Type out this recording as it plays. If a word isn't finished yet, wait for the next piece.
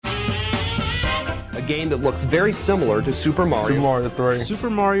game that looks very similar to Super Mario. Super Mario 3. Super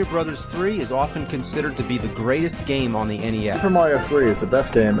Mario Bros. 3 is often considered to be the greatest game on the NES. Super Mario 3 is the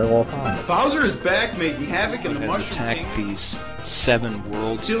best game of all time. Bowser is back making havoc in the Mushroom attacked King, these 7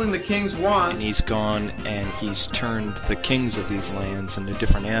 worlds, stealing the king's wand. and he's gone and he's turned the kings of these lands into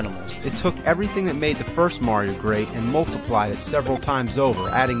different animals. It took everything that made the first Mario great and multiplied it several times over,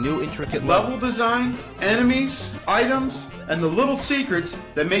 adding new intricate Level design, enemies, items, and the little secrets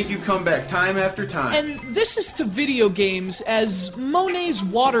that make you come back time after time. And this is to video games as Monet's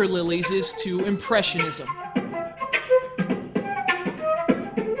Water Lilies is to Impressionism.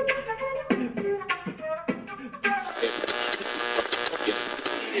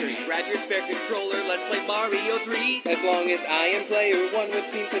 Grab your spare controller, let's play Mario 3. As long as I am player 1,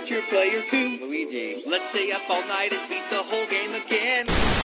 which means that you're player 2. Luigi. Let's stay up all night and beat the whole game again.